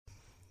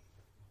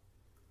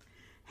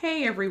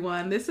Hey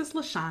everyone, this is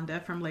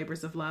LaShonda from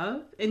Labors of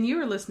Love, and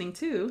you are listening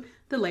to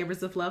the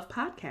Labors of Love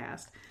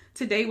podcast.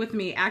 Today with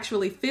me,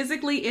 actually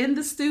physically in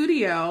the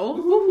studio,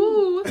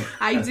 woo-hoo,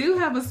 I do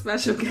have a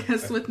special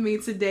guest with me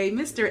today,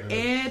 Mr.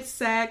 Ed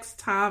Sachs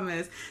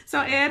Thomas.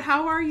 So Ed,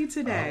 how are you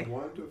today?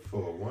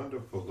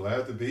 Wonderful.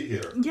 Glad to be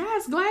here.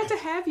 Yes, glad to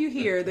have you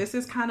here. This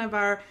is kind of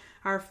our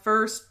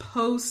first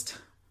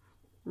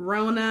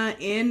post-Rona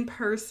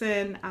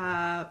in-person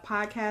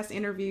podcast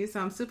interview, so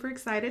I'm super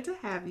excited to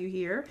have you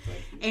here.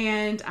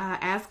 And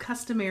as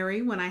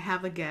customary, when I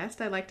have a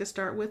guest, I like to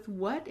start with,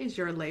 what is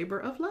your labor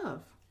of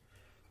love?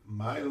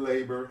 My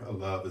labor of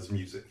love is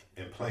music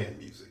and playing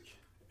music.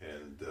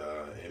 And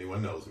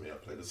anyone knows me, I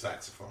play the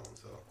saxophone.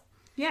 So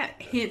yeah,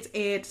 hence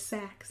Ed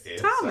Sachs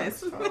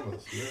Thomas.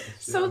 Yes,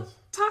 so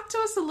talk to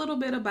us a little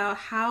bit about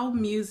how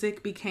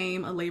music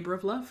became a labor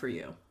of love for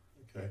you.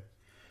 Okay.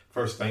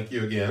 First, thank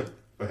you again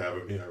for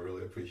having me. I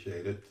really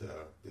appreciate it.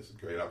 It's a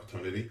great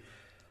opportunity.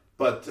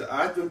 But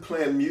I've been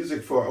playing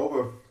music for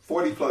over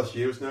 40 plus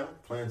years now,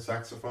 playing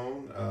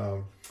saxophone.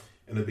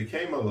 And it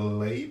became a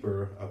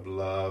labor of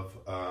love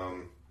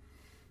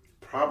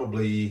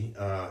probably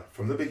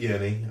from the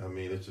beginning. I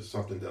mean, it's just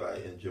something that I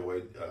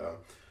enjoyed.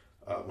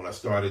 When I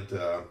started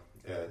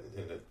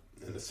in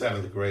the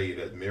 7th grade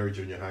at Mary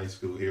Junior High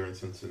School here in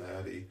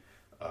Cincinnati,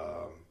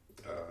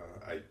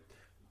 I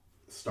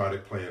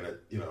started playing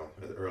at an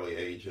early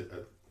age,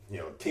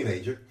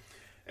 teenager,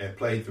 and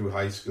played through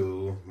high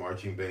school,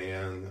 marching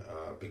band,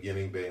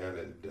 beginning band,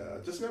 and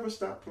just never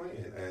stopped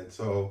playing. And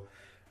so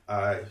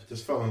I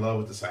just fell in love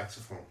with the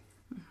saxophone.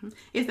 Mm-hmm.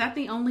 Is that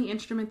the only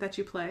instrument that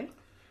you play?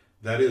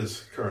 That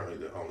is currently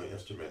the only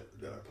instrument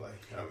that I play.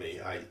 I mean,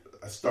 I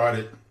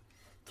started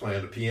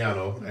playing the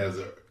piano as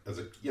a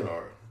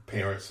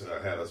parents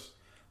had us,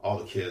 all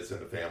the kids in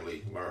the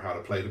family, learn how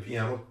to play the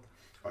piano,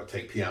 or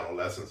take piano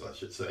lessons, I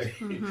should say.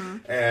 Mm-hmm.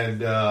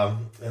 and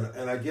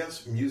I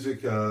guess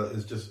music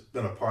has just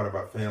been a part of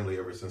our family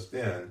ever since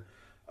then.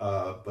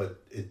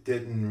 But it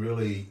didn't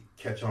really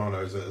catch on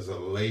as a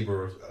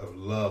labor of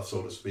love,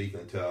 so to speak,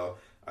 until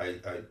I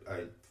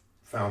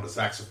found the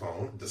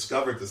saxophone,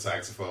 discovered the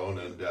saxophone,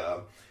 and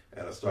I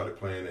started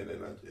playing it,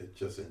 and I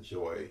just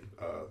enjoy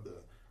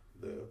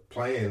the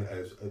playing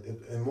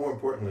and more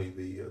importantly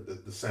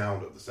the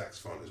sound of the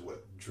saxophone is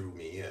what drew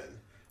me in.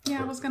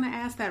 Yeah, I was going to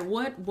ask that.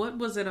 What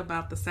was it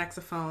about the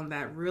saxophone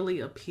that really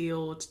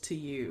appealed to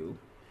you?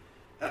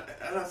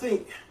 And I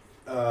think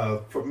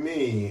for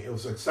me, it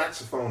was like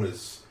saxophone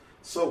is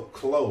so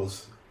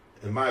close,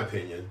 in my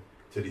opinion,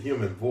 to the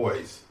human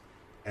voice,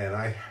 and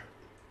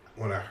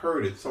when I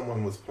heard it,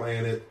 someone was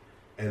playing it,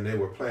 and they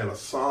were playing a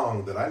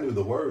song that I knew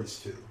the words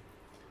to,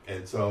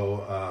 and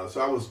so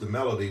the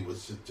melody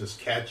was just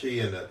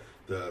catchy, and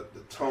the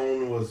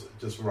tone was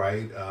just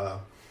right.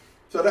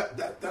 So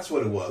that's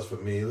what it was for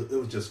me. It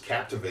was just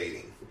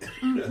captivating.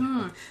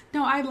 Mm-hmm.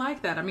 No, I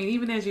like that. I mean,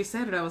 even as you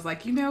said it, I was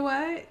like, you know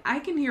what? I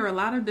can hear a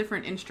lot of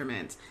different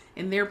instruments,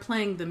 and they're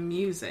playing the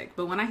music.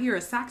 But when I hear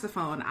a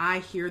saxophone, I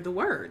hear the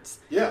words.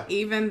 Yeah.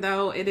 Even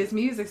though it is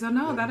music. So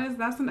no,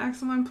 that's an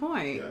excellent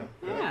point.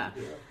 Yeah.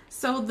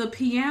 So the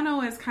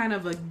piano is kind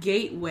of a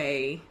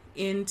gateway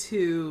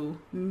into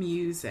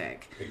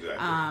music.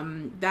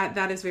 Exactly.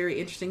 That is very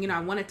interesting.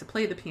 I wanted to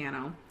play the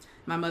piano.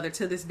 My mother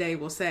to this day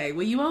will say,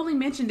 well, you only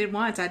mentioned it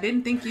once. I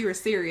didn't think you were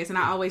serious. And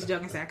I always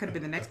joke and say, I could have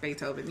been the next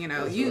Beethoven,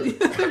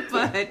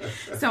 But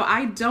so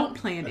I don't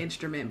play an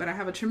instrument, but I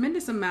have a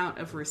tremendous amount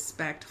of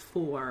respect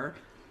for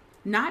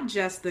not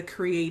just the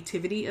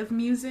creativity of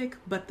music,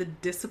 but the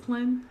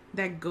discipline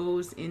that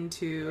goes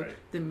into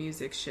the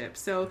musicship.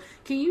 So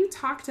can you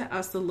talk to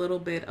us a little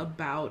bit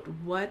about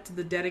what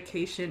the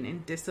dedication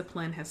and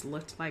discipline has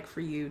looked like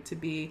for you to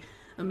be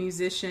a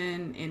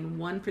musician in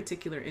one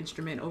particular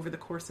instrument over the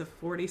course of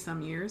 40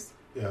 some years?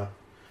 Yeah,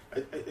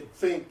 I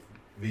think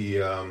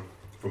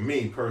for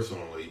me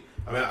personally,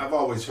 I mean, I've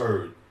always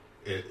heard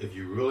if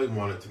you really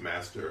wanted to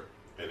master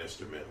an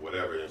instrument,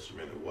 whatever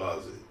instrument it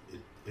was,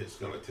 it's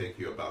going to take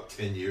you about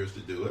 10 years to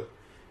do it.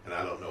 And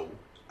I don't know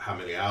how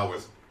many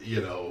hours,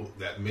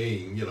 that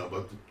mean,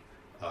 but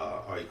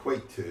or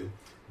equate to,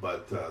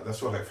 but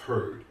that's what I've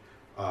heard.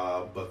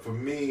 But for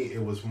me,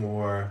 it was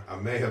more, I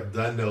may have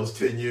done those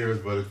 10 years,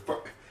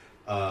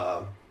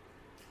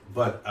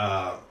 but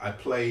I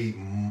played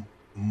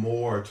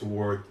more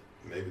toward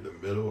maybe the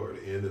middle or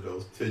the end of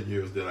those 10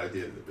 years than I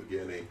did in the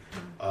beginning.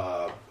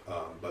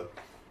 But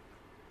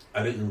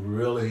I didn't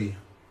really,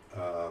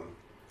 I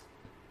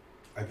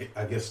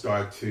guess,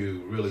 start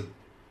to really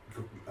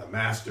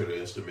master the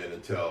instrument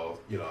until,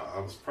 I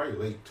was probably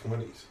late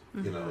 20s,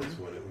 is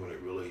when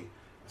it really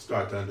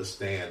start to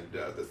understand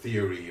the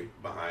theory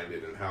behind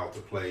it and how to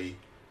play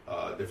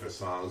different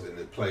songs and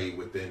then play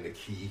within the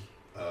key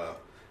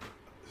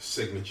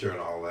signature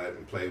and all that,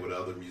 and play with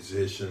other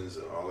musicians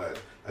and all that.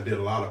 I did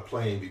a lot of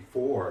playing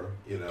before,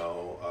 in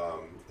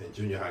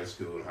junior high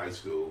school and high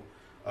school,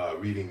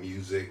 reading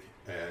music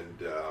and,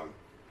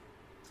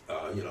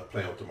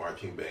 playing with the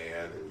marching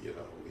band, and, we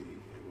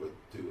would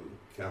do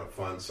kind of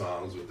fun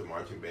songs with the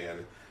marching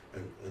band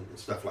and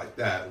stuff like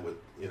that with,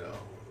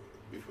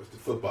 before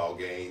football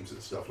games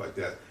and stuff like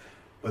that.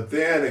 But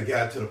then it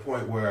got to the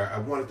point where I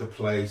wanted to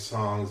play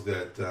songs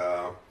that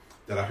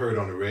I heard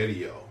on the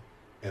radio,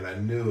 and I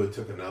knew it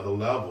took another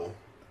level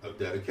of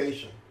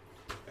dedication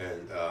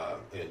and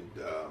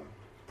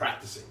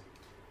practicing.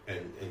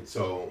 And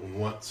so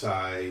once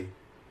I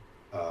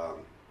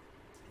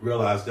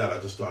realized that, I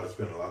just started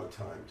spending a lot of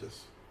time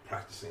just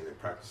practicing and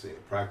practicing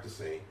and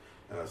practicing.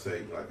 And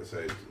like I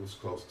say, it was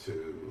close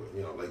to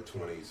late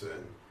 20s,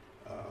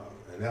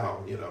 and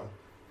now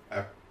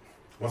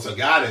once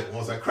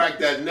I cracked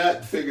that nut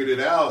and figured it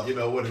out,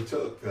 what it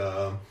took,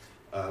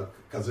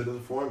 because it is a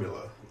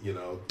formula. You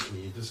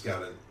just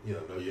gotta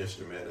know your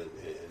instrument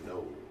and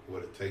know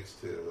what it takes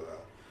to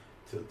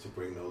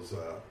bring those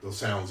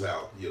sounds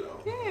out.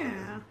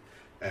 Yeah.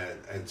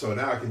 And so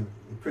now I can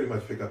pretty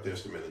much pick up the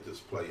instrument and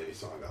just play any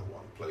song I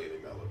want, play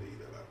any melody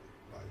that I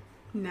like.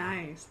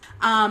 Nice.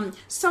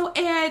 So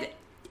Ed,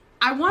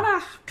 I want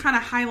to kind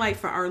of highlight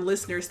for our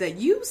listeners that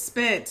you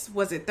spent,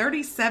 was it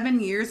 37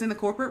 years in the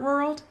corporate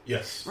world?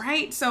 Yes.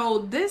 Right? So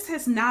this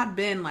has not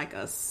been like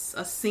a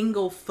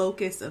single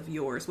focus of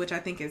yours, which I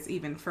think is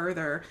even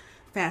further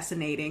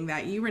fascinating,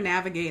 that you were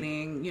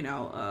navigating,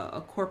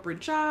 a corporate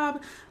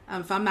job.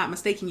 If I'm not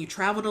mistaken, you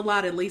traveled a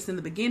lot, at least in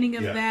the beginning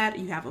of that.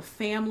 You have a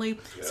family.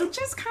 Yeah. So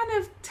just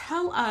kind of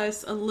tell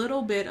us a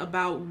little bit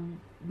about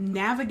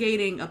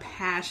navigating a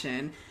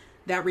passion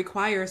that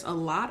requires a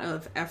lot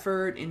of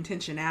effort,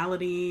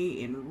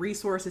 intentionality, and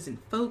resources and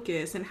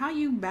focus, and how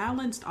you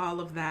balanced all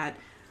of that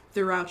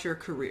throughout your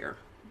career.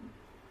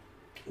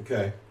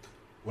 Okay.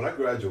 When I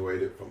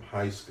graduated from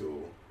high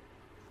school,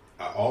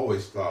 I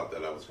always thought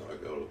that I was going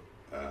to go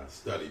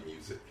study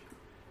music.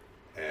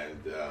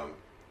 And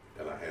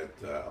I had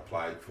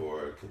applied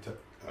for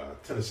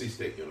Tennessee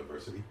State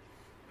University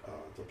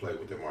to play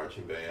with their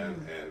marching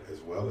band, and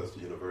as well as the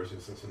University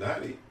of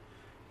Cincinnati,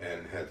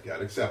 and had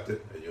got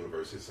accepted at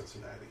University of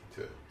Cincinnati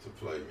to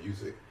play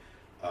music,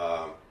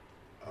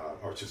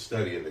 or to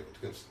study in the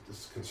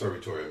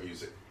Conservatory of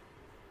Music.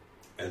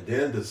 And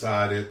then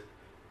decided,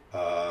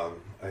 I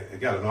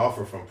got an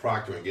offer from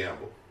Procter &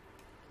 Gamble,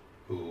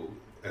 who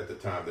at the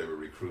time they were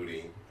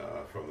recruiting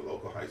from the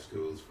local high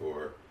schools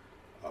for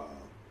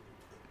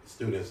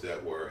students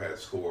that had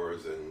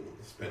scores and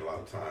spent a lot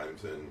of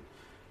times in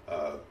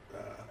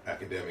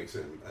academics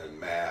and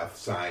math,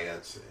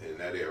 science in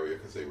that area,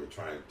 because they were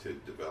trying to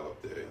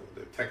develop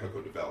the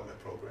technical development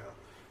program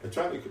and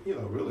trying to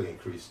really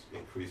increase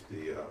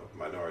the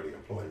minority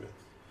employment.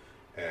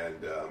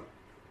 And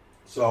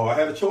so I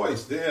had a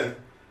choice then.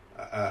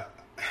 I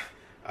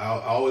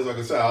always, like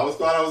I said, I always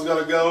thought I was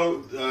going to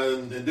go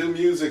and do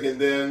music, and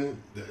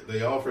then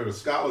they offered a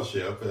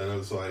scholarship, and it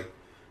was like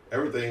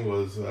everything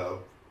was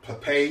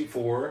paid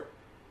for.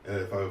 And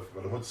if I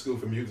went to school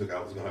for music, I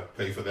was going to have to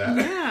pay for that.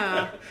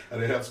 Yeah.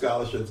 And they have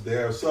scholarships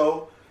there.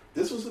 So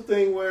this was a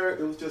thing where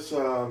it was just,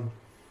 I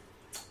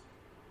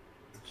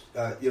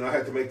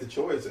had to make the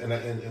choice.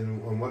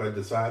 And what I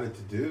decided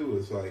to do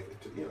is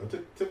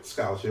took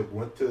scholarship,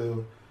 went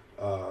to,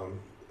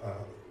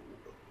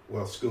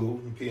 school.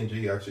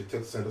 P&G actually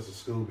sent us to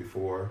school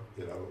before,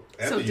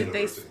 at the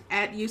university. They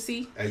at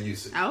UC? At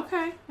UC.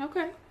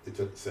 Okay. They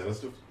sent us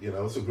to,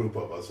 it's a group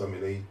of us. I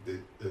mean,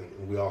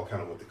 we all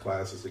kind of went to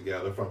classes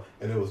together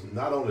and it was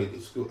not only the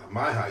school,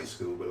 my high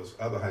school, but it was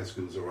other high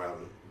schools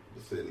around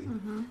the city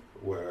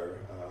where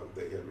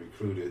they had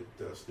recruited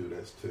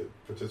students to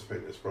participate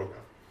in this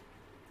program.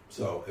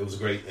 So it was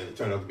great, and it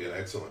turned out to be an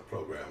excellent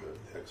program, and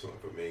excellent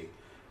for me.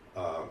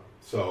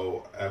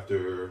 So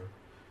after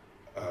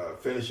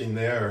finishing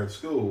there in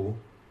school,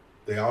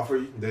 they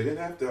didn't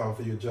have to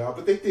offer you a job,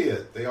 but they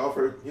did. They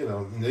offered,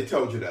 and they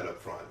told you that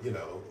up front,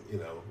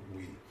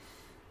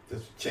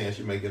 there's a chance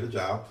you may get a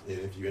job, and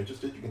if you're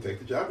interested, you can take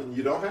the job, and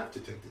you don't have to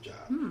take the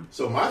job.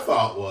 So my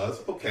thought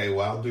was, okay,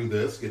 well, I'll do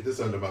this, get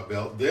this under my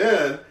belt,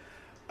 then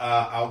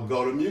I'll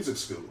go to music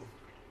school.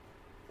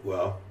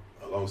 Well,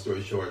 long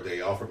story short,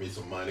 they offered me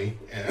some money,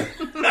 and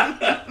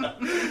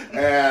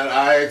and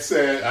I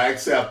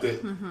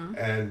accepted.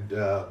 And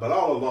but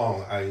all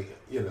along, I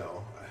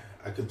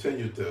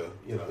continued to,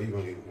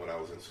 even when I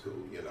was in school,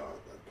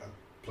 I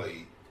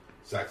played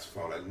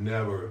saxophone. I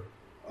never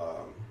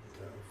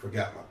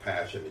forgot my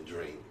passion and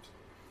dreams.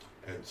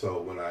 And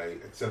so when I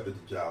accepted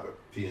the job at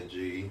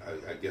P&G,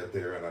 I get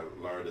there and I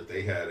learned that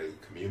they had a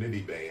community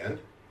band.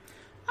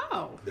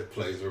 Oh. That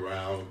plays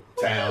around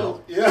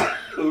town. Yeah,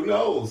 who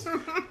knows?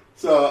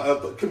 So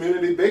a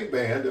community big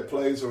band that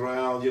plays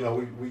around,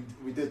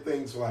 we did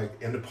things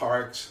like in the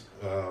parks,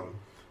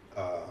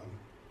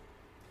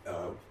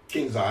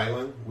 Kings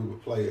Island. We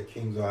would play at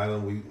Kings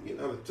Island. We,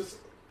 just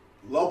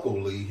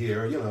locally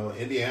here,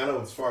 Indiana,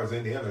 as far as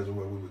Indiana is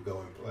where we would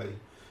go and play.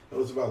 It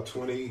was about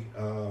 25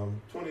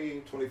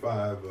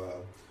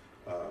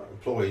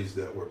 employees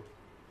that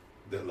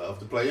loved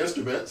to play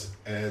instruments,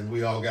 and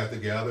we all got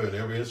together, and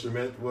every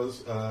instrument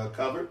was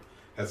covered.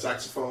 Had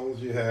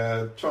saxophones, you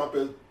had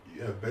trumpet,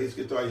 you had bass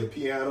guitar, you had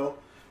piano,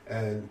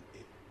 and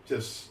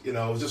just, it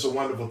was just a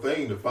wonderful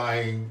thing to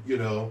find,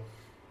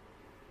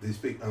 these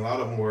people. A lot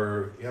of them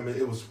were,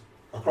 it was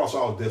across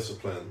all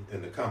discipline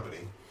in the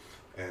company,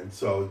 And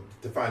so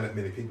to find that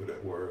many people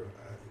that were,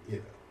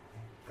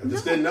 I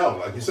just didn't know.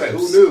 Like you say,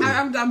 who knew?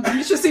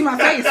 You should see my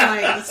face.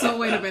 Like, so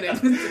wait a minute.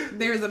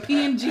 There's a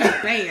P&G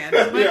band.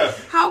 But Yeah.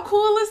 How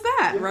cool is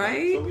that,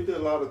 right? So we did a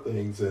lot of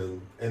things,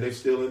 and they're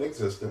still in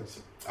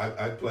existence.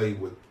 I played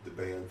with the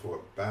band for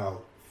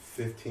about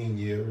 15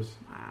 years.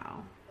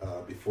 Wow.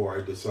 Before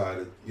I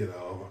decided,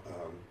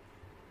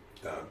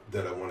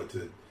 that I wanted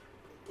to,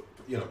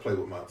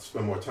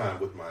 spend more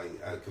time with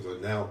because I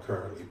now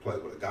currently play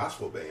with a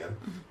gospel band,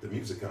 the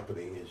music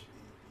company, as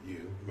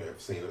you may have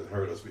seen or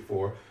heard us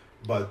before.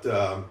 But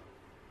I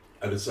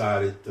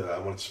decided I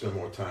wanted to spend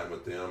more time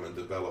with them and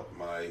develop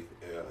my,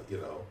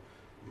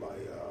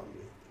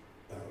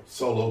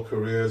 solo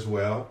career as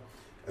well.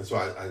 And so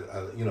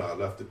I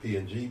left the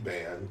P&G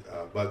band.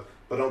 But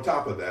on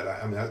top of that,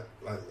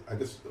 I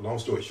guess, long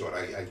story short,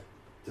 I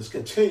just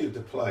continued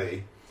to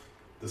play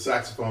the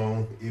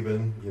saxophone,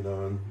 even in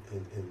the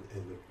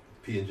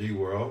P&G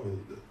world,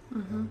 in the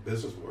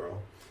business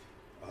world.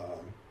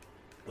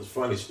 It was a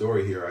funny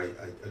story here. I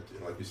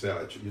like you said,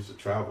 I used to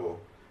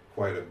travel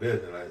quite a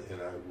bit, and I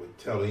would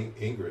tell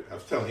Ingrid. I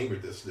was telling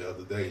Ingrid this the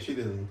other day. She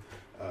didn't.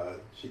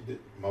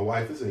 My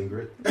wife is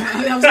Ingrid.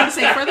 I was going to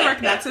say, for the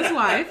record, that's his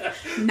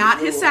wife, not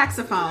his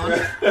saxophone.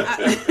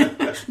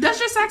 Does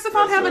your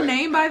saxophone have a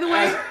name, by the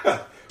way?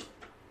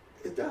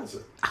 It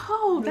doesn't.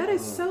 Oh, that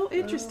is so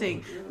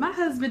interesting. My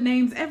husband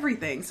names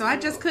everything, so I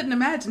just couldn't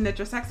imagine that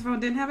your saxophone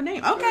didn't have a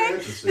name. Okay.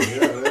 Interesting.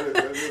 Yeah,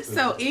 that is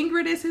So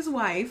Ingrid is his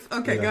wife.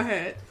 Okay, Go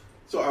ahead.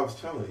 So I was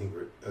telling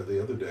Ingrid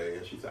the other day,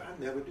 and she said,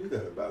 "I never do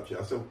that about you."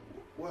 I said,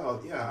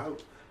 "Well, yeah.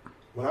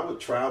 When I would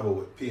travel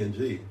with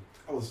P&G,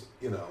 I was,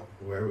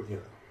 wherever,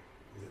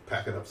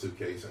 packing up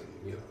suitcase and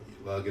you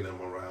lugging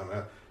them around.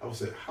 I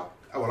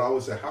would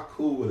always say, how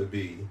cool would it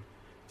be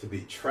to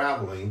be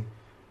traveling,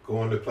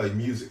 going to play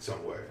music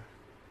somewhere?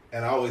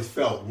 And I always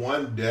felt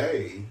one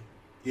day,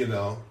 maybe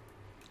that'll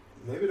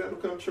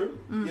come true.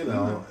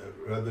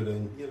 Rather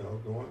than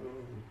going on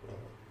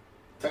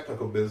a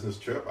technical business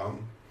trip,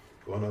 I'm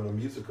going on a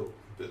musical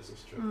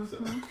business trip. So.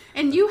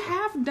 And you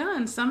have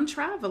done some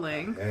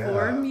traveling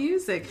for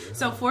music. Yeah.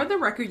 So for the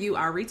record, you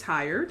are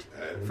retired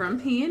from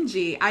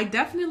P&G. I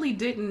definitely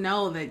didn't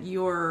know that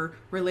your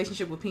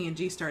relationship with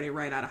P&G started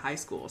right out of high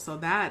school. So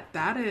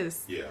that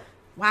is,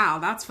 wow,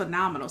 that's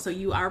phenomenal. So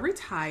you are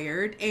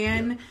retired,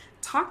 and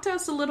talk to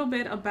us a little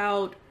bit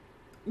about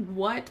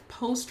what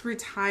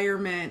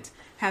post-retirement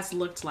has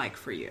looked like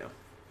for you.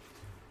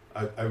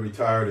 I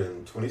retired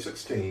in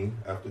 2016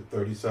 after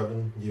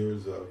 37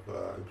 years of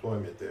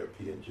employment there at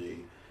P&G,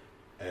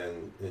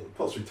 and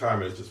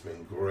post-retirement has just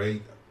been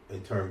great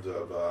in terms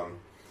of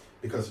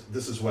because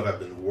this is what I've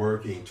been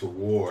working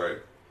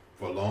toward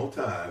for a long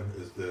time,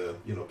 is to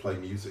play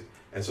music.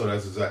 And so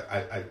that's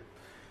exactly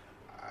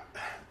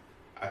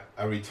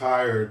I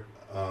retired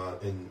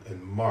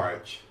in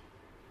March,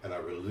 and I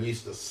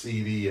released a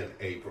CD in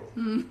April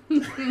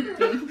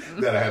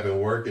that I have been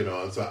working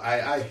on. So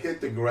I hit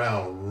the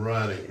ground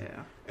running,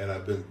 and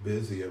I've been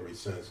busy ever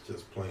since,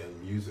 just playing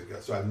music.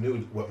 So I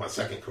knew what my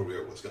second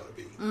career was going to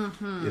be,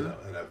 and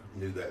I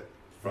knew that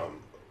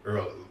from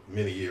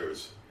many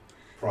years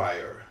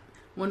prior.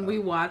 When we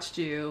watched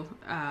you,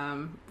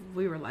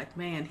 we were like,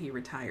 man, he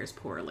retires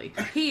poorly.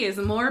 He is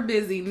more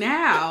busy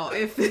now,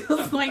 it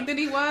feels like, than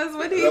he was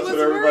when he was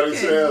working.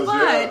 Says,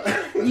 but,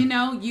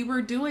 you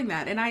were doing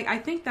that. And I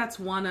think that's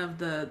one of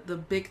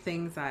the big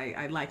things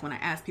I like when I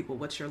ask people,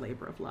 what's your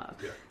labor of love?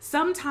 Yeah.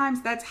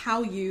 Sometimes that's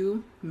how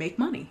you make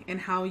money and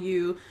how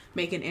you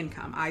make an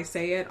income. I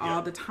say it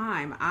all the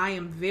time. I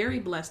am very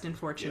blessed and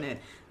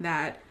fortunate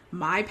that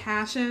my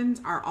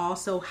passions are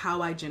also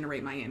how I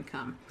generate my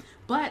income.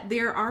 But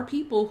there are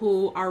people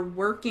who are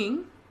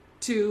working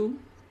to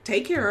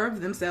take care of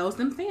themselves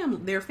and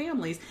their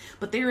families.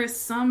 But there is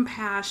some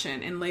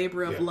passion and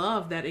labor of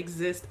love that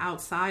exists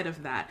outside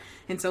of that.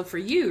 And so for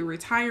you,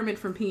 retirement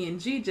from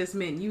P&G just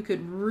meant you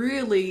could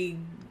really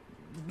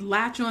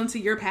latch onto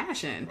your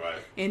passion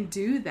and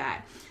do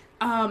that.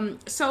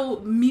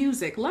 So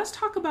music. Let's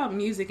talk about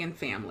music and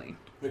family.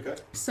 Okay.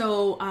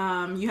 So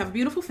you have a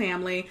beautiful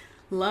family.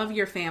 Love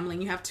your family,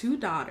 and you have 2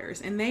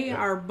 daughters, and they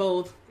are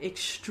both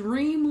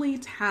extremely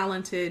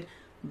talented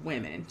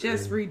women,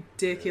 just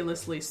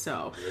ridiculously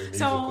so.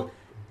 So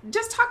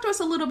just talk to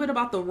us a little bit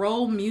about the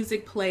role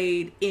music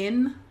played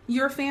in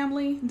your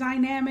family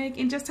dynamic,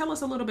 and just tell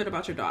us a little bit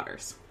about your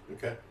daughters.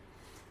 Okay.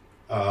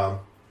 My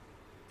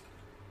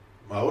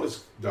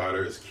oldest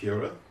daughter is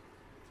Kira,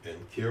 and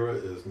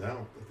Kira is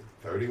now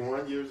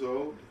 31 years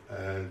old,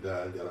 and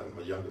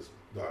my youngest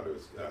daughter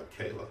is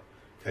Kayla.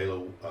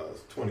 Kayla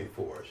is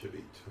 24, should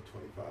be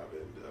 25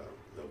 in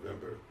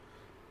November.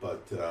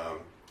 But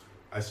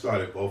I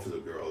started both of the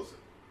girls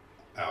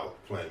out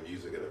playing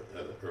music at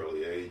an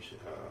early age.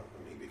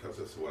 Because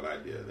that's what I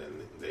did.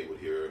 And they would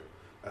hear,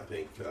 I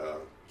think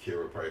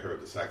Kira probably heard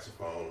the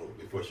saxophone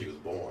before she was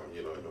born,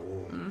 in the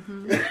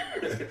womb.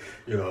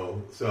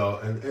 So,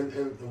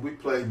 and we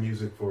played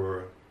music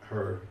for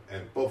her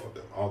and both of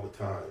them all the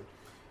time.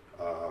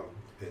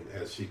 And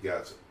as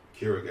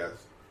Kira got,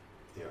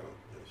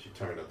 she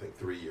turned, I think,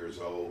 3 years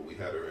old. We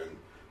had her in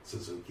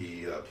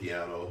Suzuki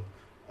piano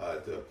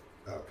at the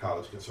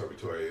College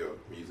Conservatory of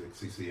Music,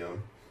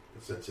 CCM,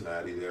 in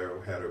Cincinnati. There,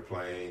 had her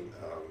playing,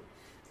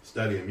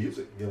 studying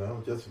music,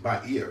 just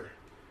by ear.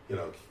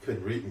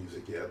 Couldn't read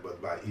music yet,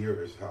 but by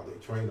ear is how they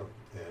train them.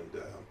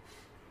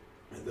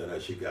 And then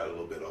as she got a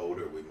little bit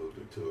older, we moved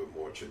into a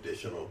more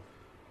traditional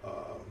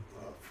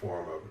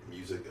form of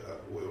music,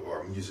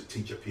 or a music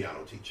teacher,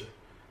 piano teacher.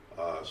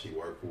 She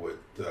worked with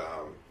the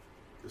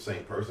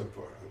same person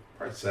for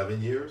probably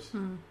 7 years.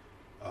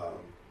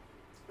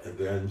 And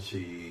then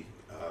she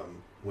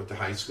went to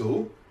high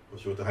school. When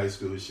she went to high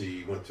school,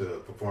 she went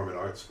to performing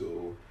arts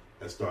school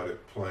and started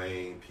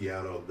playing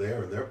piano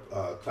there in their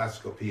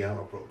classical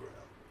piano program.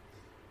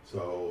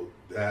 So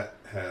that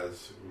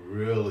has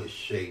really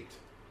shaped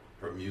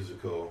her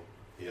musical,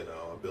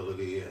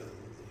 ability and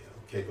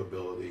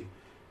capability.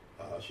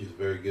 She's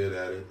very good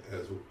at it,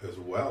 as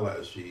well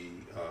as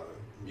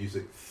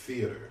music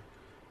theater.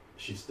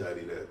 She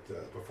studied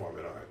at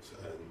Performing Arts,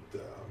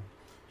 and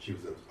she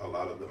was in a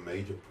lot of the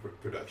major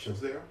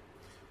productions there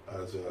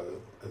as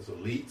a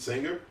lead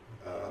singer.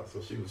 So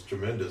she was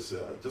tremendous.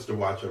 Just to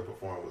watch her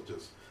perform was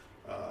just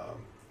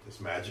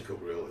magical,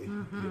 really.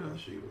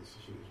 She was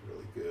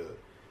really good.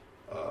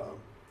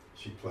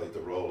 She played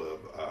the role of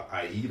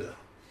Aida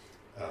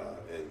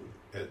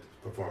at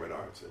Performing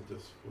Arts, and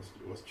just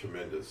was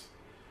tremendous.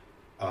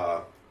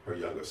 Her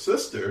younger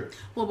sister.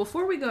 Well,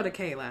 before we go to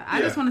Kayla,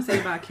 I just want to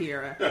say about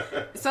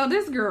Kiera. So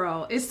this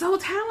girl is so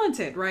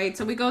talented, right?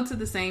 So we go to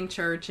the same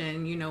church,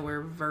 and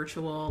we're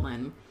virtual,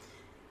 and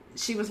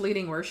she was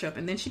leading worship,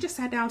 and then she just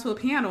sat down to a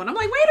piano, and I'm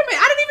like, wait a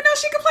minute, I didn't even know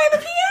she could play the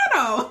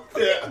piano.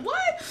 Yeah.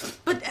 What?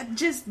 But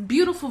just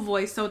beautiful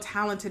voice, so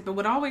talented. But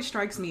what always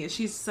strikes me is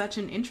she's such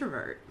an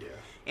introvert. Yeah.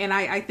 And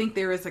I think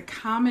there is a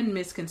common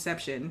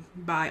misconception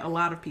by a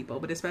lot of people,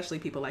 but especially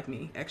people like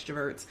me,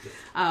 extroverts.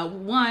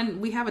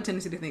 One, we have a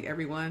tendency to think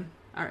everyone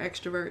are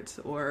extroverts,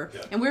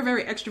 and we're a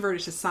very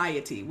extroverted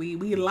society.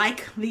 We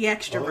like the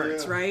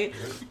extroverts, right?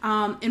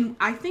 Yeah. And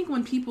I think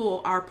when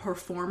people are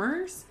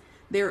performers,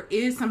 there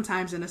is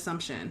sometimes an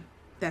assumption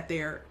that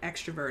they're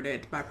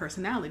extroverted by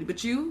personality.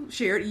 But you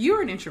shared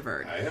you're an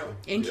introvert. I am.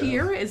 And yes.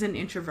 Kiera is an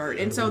introvert.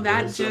 Yeah, and so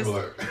that just,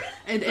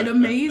 it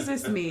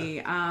amazes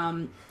me.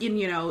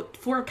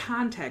 For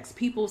context,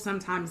 people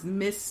sometimes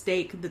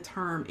mistake the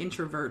term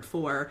introvert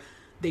for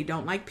they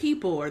don't like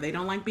people or they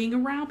don't like being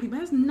around people.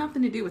 It has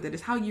nothing to do with it.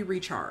 It's how you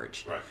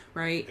recharge.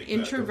 Right? Exactly.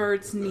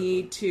 Introverts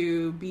need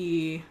to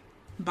be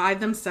by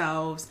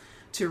themselves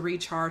to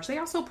recharge. They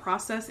also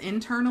process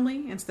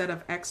internally instead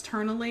of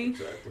externally.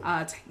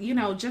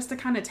 Exactly. Just to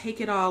kind of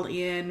take it all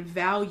in,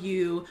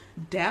 value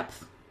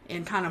depth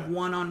and kind of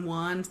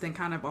one-on-ones than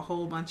kind of a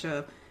whole bunch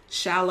of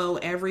shallow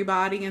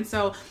everybody. And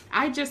so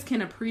I just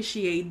can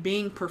appreciate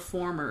being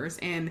performers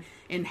and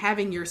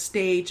having your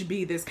stage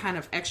be this kind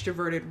of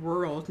extroverted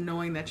world,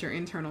 knowing that your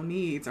internal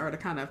needs are to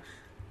kind of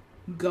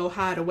go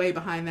hide away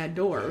behind that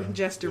door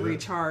just to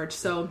recharge.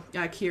 So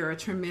Kiera,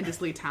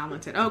 tremendously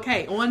talented.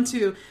 Okay, on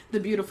to the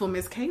beautiful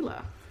Miss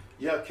Kayla.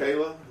 Yeah,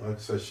 Kayla, like I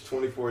said, she's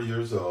 24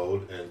 years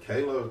old, and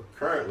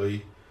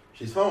Kayla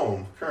she's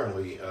home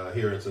currently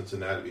here in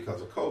Cincinnati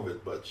because of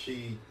COVID, but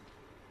she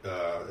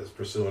is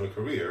pursuing a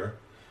career.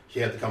 She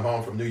had to come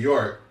home from New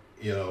York,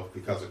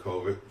 because of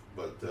COVID,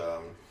 but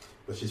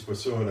she's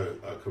pursuing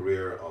a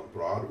career on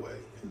Broadway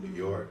in New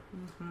York.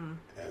 Mm-hmm.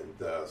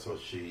 And so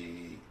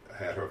she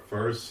had her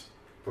first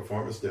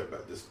performance there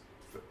this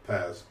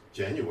past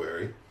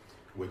January,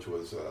 which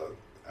was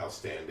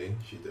outstanding.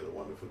 She did a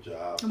wonderful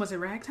job. Was it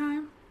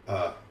ragtime?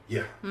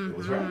 Yeah, it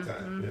was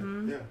ragtime.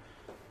 Mm-hmm. Yeah.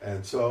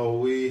 And so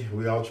we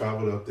all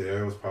traveled up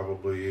there. It was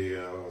probably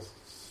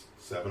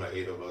 7 or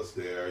 8 of us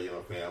there,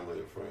 family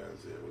and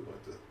friends, and we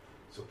went to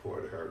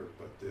support her.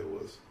 But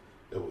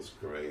it was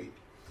great.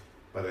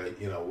 But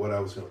what I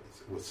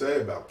would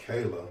say about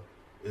Kayla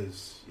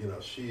is,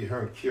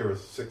 her and Kiera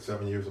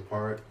 6-7 years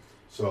apart.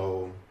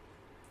 So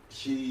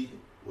she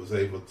was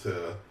able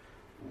to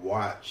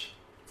watch,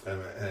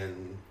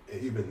 and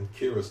even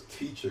Kiera's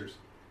teachers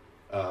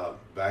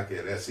back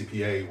at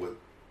SCPA, with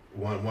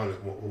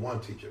one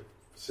teacher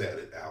said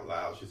it out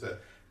loud. She said,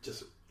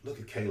 "Just look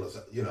at Kayla's."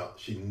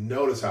 She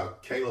noticed how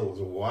Kayla was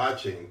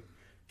watching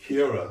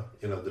Kiera,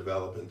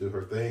 develop and do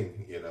her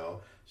thing.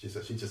 She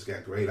said she just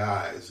got great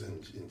eyes,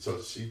 and so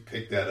she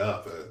picked that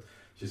up.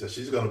 She said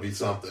she's going to be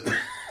something.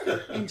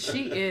 And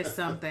she is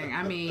something.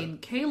 I mean,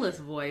 Kayla's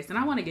voice, and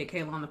I want to get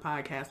Kayla on the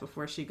podcast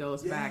before she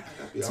goes back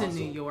to awesome.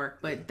 New York.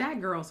 But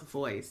that girl's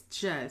voice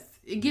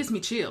it gives me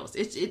chills.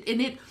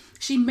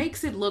 She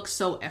makes it look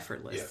so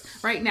effortless.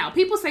 Yes. Right now,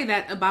 people say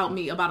that about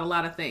me about a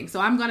lot of things. So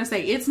I'm going to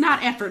say it's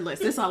not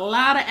effortless. It's a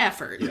lot of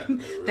effort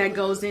that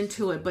goes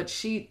into it. But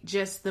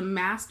the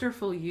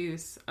masterful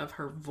use of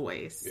her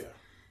voice. Yeah.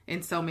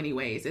 In so many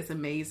ways. It's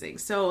amazing.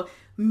 So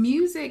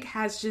music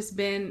has just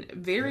been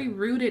very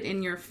rooted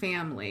in your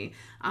family.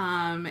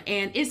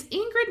 And is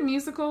Ingrid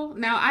musical?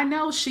 Now, I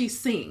know she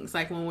sings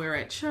like when we're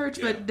at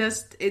church, but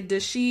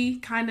does she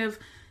kind of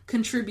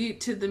contribute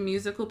to the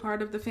musical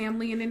part of the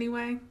family in any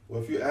way?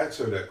 Well, if you ask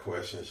her that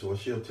question, what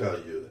she'll tell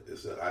you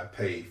is that I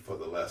pay for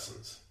the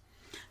lessons.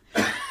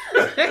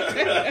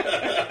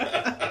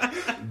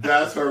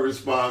 That's her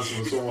response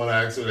when someone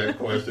asks her that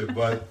question.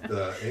 But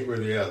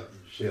Ingrid, yeah,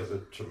 she has a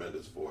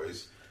tremendous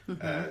voice.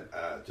 And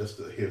just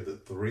to hear the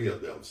three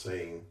of them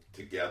sing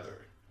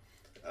together,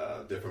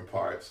 different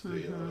parts,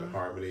 the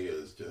harmony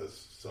is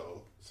just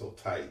so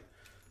tight.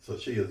 So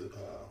she is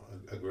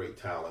a great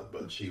talent,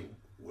 but she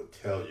would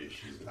tell you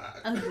she's not.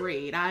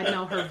 Agreed. I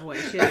know her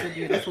voice. She has a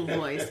beautiful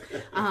voice.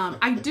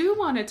 I do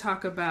want to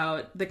talk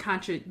about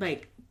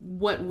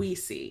what we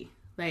see.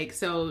 Like,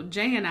 so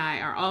Jay and I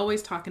are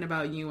always talking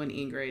about you and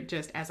Ingrid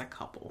just as a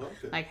couple.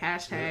 Okay. Like,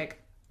 hashtag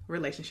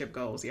relationship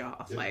goals,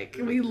 y'all. Yeah, like,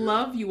 we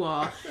love you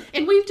all.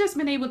 And we've just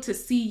been able to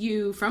see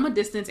you from a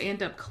distance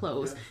and up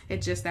close. Yeah.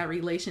 It's just that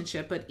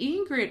relationship. But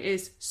Ingrid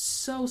is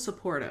so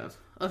supportive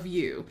of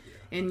you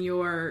in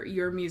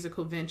your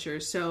musical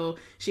ventures. So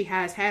she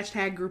has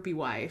hashtag groupie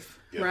wife,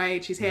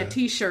 right? She's had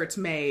t-shirts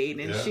made,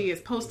 and she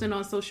is posting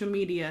on social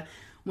media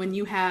when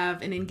you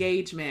have an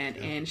engagement,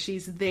 and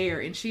she's there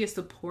and she is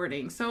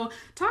supporting. So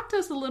talk to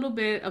us a little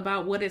bit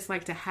about what it's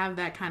like to have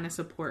that kind of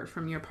support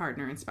from your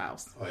partner and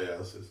spouse. Oh yeah,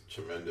 it's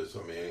tremendous.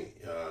 I mean,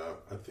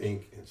 I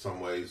think in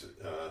some ways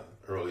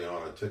early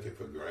on I took it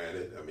for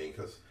granted. I mean,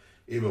 because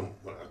even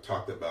when I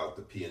talked about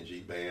the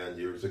P&G band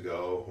years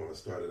ago, when I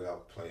started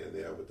out playing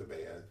there with the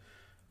band,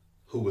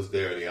 who was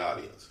there in the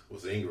audience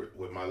was Ingrid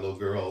with my little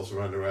girls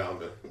running around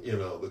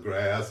the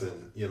grass,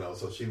 and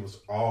so she was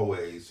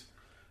always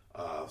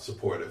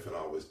supportive and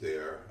always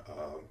there.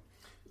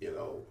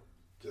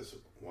 Just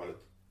wanted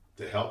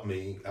to help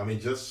me. I mean,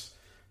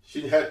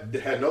 she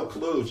had no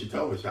clue. She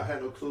told me, I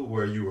had no clue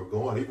where you were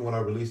going. Even when I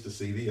released the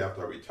CD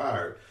after I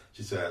retired,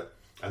 she said,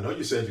 I know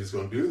you said you was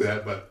going to do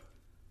that, but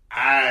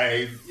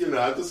I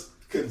just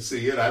couldn't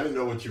see it. I didn't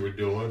know what you were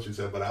doing. She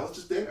said, but I was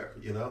just there,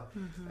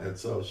 And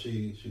so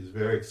she's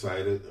very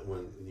excited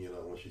when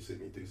she sees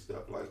me do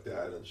stuff like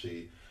that. And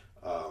she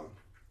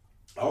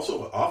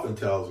also often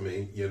tells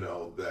me,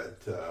 that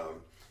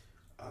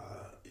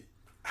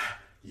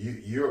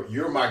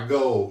you're my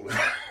goal.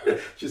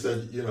 She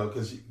said,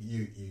 because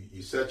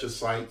you set your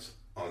sights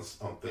on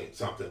something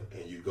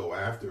and you go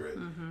after it.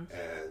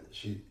 And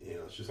she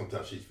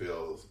sometimes she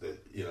feels that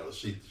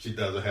she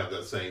doesn't have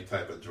that same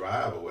type of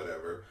drive or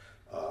whatever.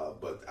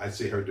 But I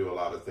see her do a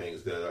lot of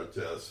things that are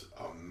just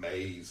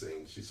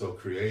amazing. She's so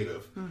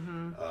creative.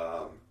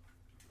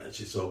 And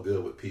she's so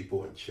good with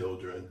people and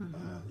children.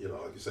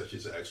 Like you said,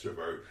 she's an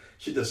extrovert.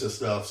 She does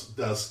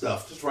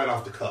stuff just right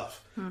off the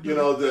cuff.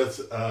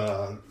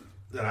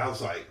 That I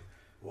was like,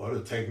 well,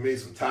 it'll take me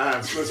spend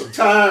some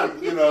time,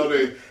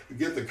 to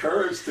get the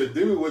courage to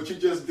do what you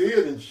just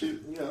did. And she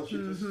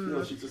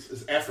just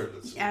is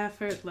effortless.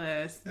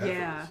 Effortless.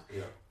 Yeah.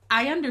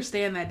 I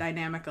understand that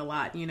dynamic a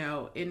lot,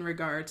 in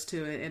regards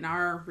to it. In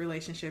our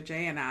relationship,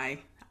 Jay and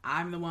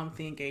I'm the one with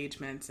the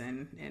engagements,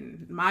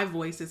 and my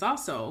voice is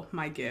also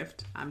my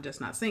gift. I'm just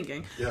not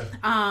singing. Yeah.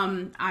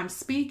 I'm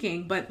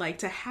speaking, but like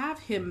to have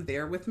him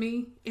there with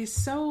me is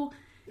so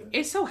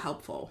it's so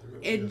helpful.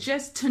 It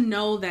just to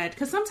know that,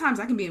 because sometimes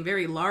I can be in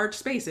very large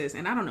spaces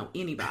and I don't know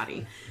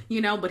anybody,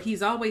 but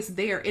he's always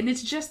there. And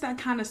it's just that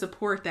kind of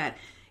support that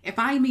if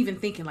I'm even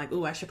thinking like,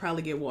 oh, I should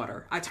probably get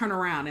water, I turn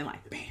around and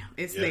like, bam,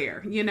 it's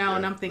there, and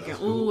I'm thinking,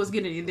 oh, it's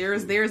getting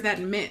there's that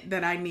mint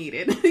that I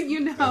needed,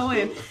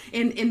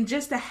 and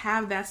just to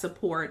have that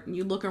support. And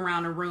you look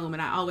around a room,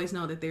 and I always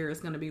know that there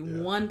is going to be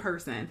one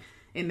person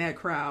in that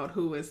crowd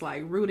who is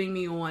like rooting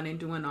me on and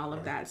doing all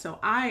of that. So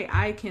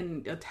I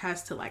can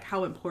attest to like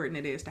how important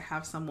it is to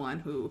have someone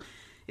who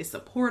is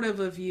supportive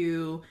of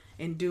you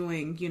and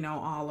doing,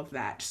 all of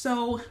that.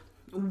 So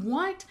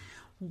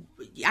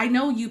I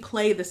know you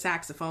play the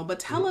saxophone, but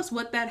tell us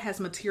what that has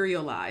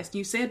materialized.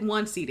 You said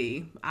one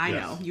CD. I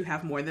know you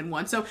have more than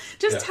one. So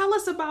just tell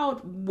us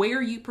about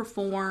where you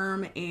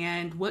perform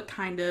and what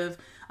kind of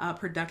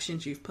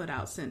productions you've put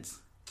out since.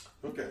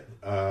 Okay.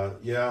 I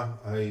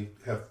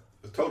have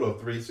a total of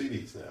 3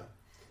 CDs now.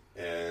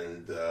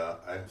 And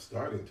I'm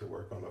starting to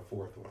work on a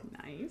 4th one.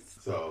 Nice.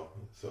 So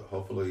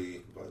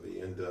hopefully by the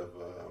end of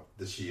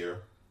this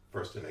year,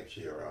 first of next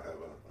year, I'll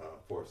have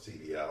a 4th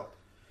CD out.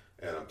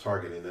 And I'm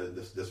targeting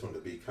this one to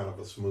be kind of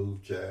a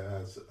smooth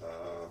jazz,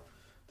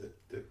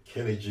 the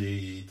Kenny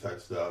G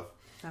type stuff.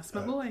 That's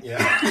my boy.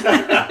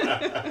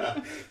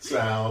 Yeah.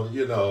 Sound,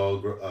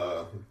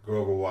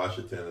 Grover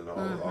Washington and all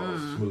the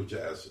smooth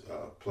jazz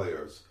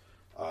players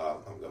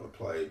I'm going to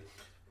play.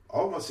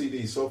 All my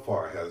CDs so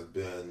far has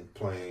been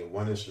playing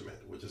one instrument,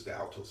 which is the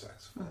alto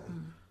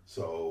saxophone.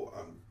 So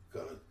I'm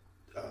going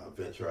to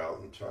venture out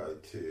and try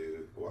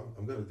to,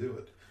 I'm going to do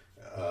it.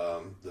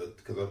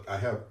 Because I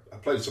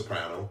play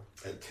soprano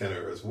and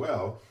tenor as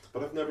well,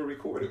 but I've never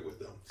recorded with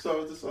them.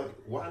 So it's just like,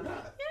 why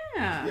not?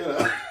 Yeah.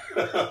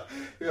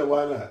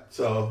 Why not?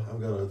 So I'm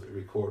going to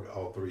record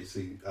all 3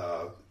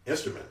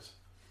 instruments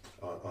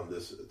on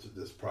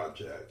this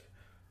project.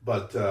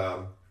 But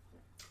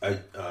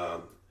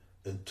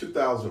in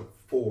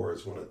 2004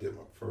 is when I did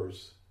my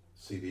first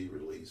CD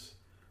release.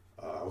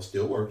 I was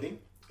still working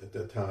at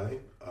that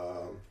time.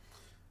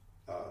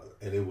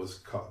 And it was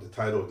called, the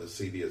title of the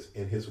CD is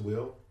In His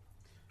Will.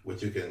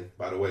 which you can,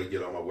 by the way,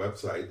 get on my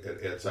website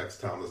at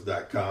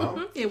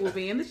edsaxthomas.com. It will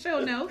be in the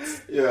show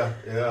notes. Yeah,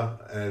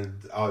 and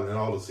all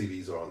the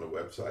CDs are on the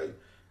website.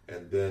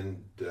 And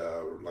then,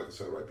 like I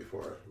said, right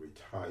before I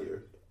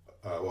retired,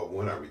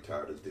 when I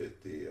retired, I did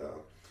the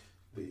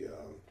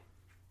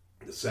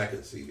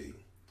second CD,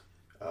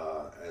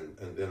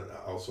 and then I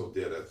also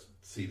did a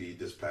CD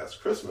this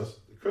past Christmas,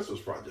 the Christmas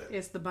Project.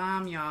 It's the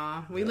bomb,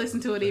 y'all. We listen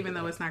to it even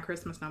though it's not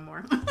Christmas no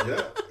more.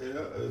 yeah,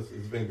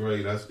 it's been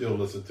great. I still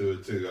listen to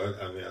it too.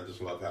 I mean, I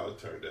just love how it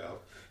turned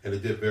out, and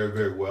it did very,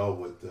 very well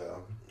with the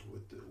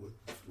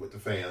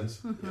fans.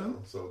 Mm-hmm. You know,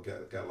 so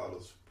got a lot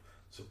of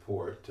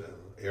support,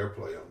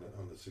 airplay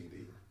on the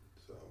CD.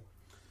 So.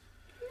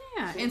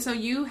 Yeah, and so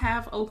you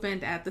have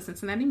opened at the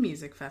Cincinnati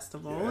Music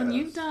Festival, and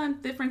you've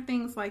done different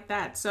things like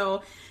that.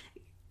 So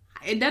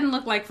it doesn't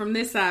look like from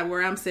this side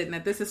where I'm sitting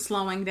that this is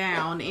slowing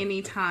down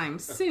anytime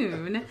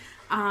soon.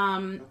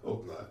 I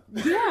hope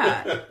not.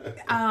 Yeah.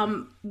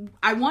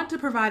 I want to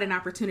provide an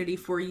opportunity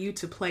for you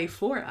to play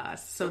for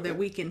us so that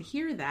we can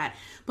hear that.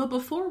 But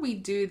before we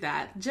do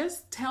that,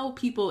 just tell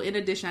people, in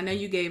addition, I know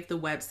you gave the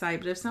website,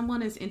 but if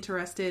someone is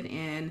interested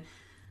in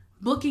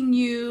booking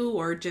you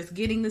or just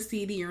getting the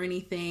CD or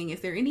anything,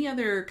 is there any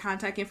other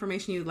contact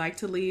information you'd like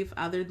to leave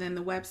other than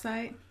the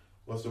website?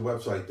 Well, it's the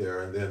website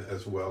there, and then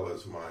as well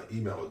as my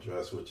email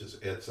address, which is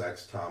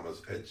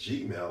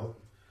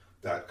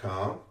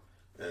edsaxthomas@gmail.com.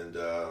 And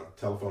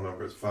telephone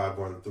number is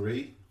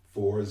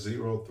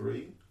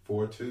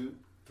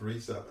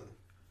 513-403-4237.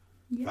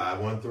 Yes.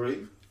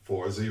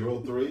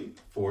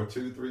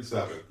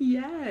 513-403-4237.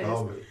 Yes.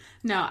 Call me.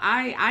 No,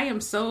 I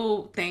am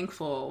so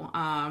thankful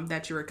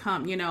that you were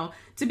come. You know,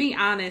 to be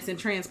honest and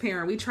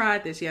transparent, we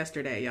tried this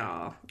yesterday,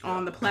 y'all,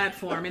 on the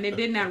platform, and it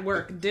did not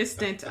work.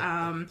 Distant.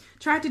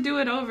 Tried to do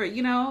it over,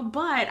 you know,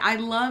 but I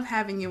love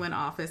having you in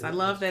office. I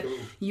love that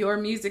your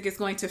music is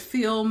going to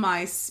fill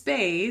my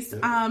space.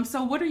 Yeah.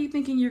 So what are you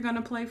thinking you're going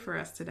to play for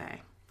us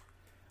today?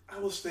 I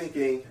was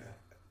thinking,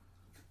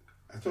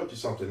 I told you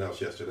something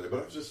else yesterday, but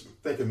I was just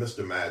thinking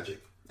Mr.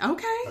 Magic.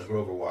 Okay. By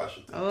Grover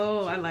Washington.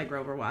 Oh, I like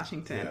Grover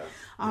Washington. Yeah.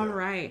 All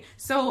right.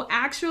 So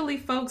actually,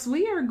 folks,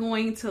 we are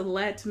going to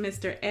let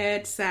Mr.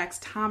 Ed Sax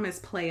Thomas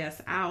play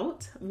us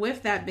out.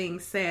 With that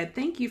being said,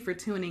 thank you for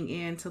tuning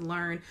in to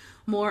learn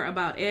more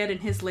about Ed and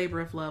his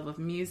labor of love of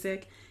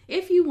music.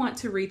 If you want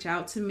to reach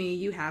out to me,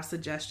 you have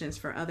suggestions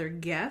for other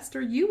guests,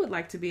 or you would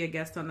like to be a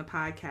guest on the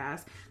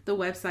podcast, the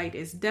website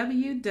is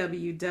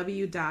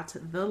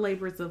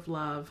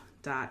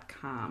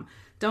www.thelaborsoflove.com.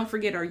 Don't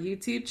forget our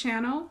YouTube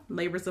channel,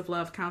 Labors of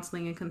Love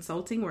Counseling and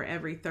Consulting, where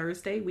every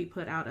Thursday we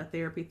put out a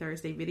Therapy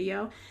Thursday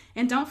video.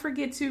 And don't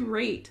forget to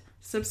rate,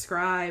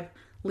 subscribe,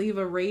 leave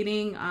a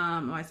rating.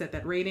 I said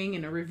that rating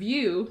and a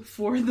review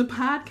for the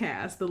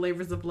podcast, the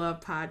Labors of Love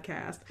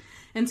podcast.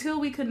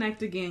 Until we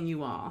connect again,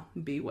 you all,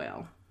 be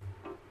well.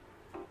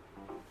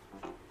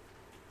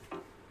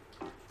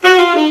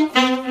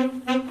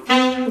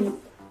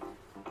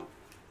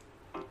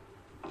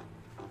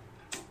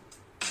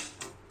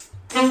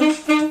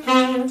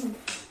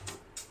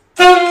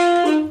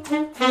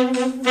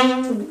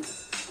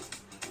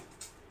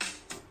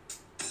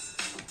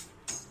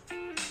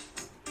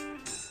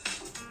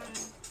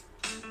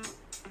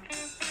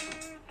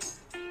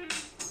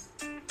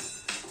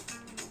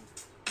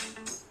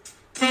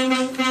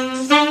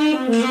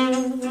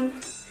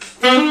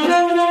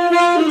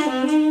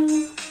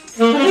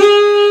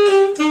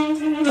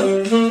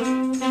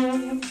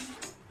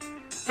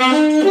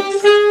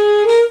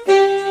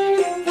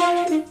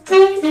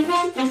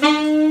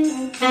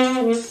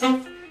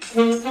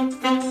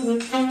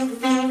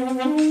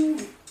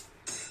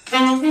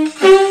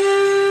 Thank you.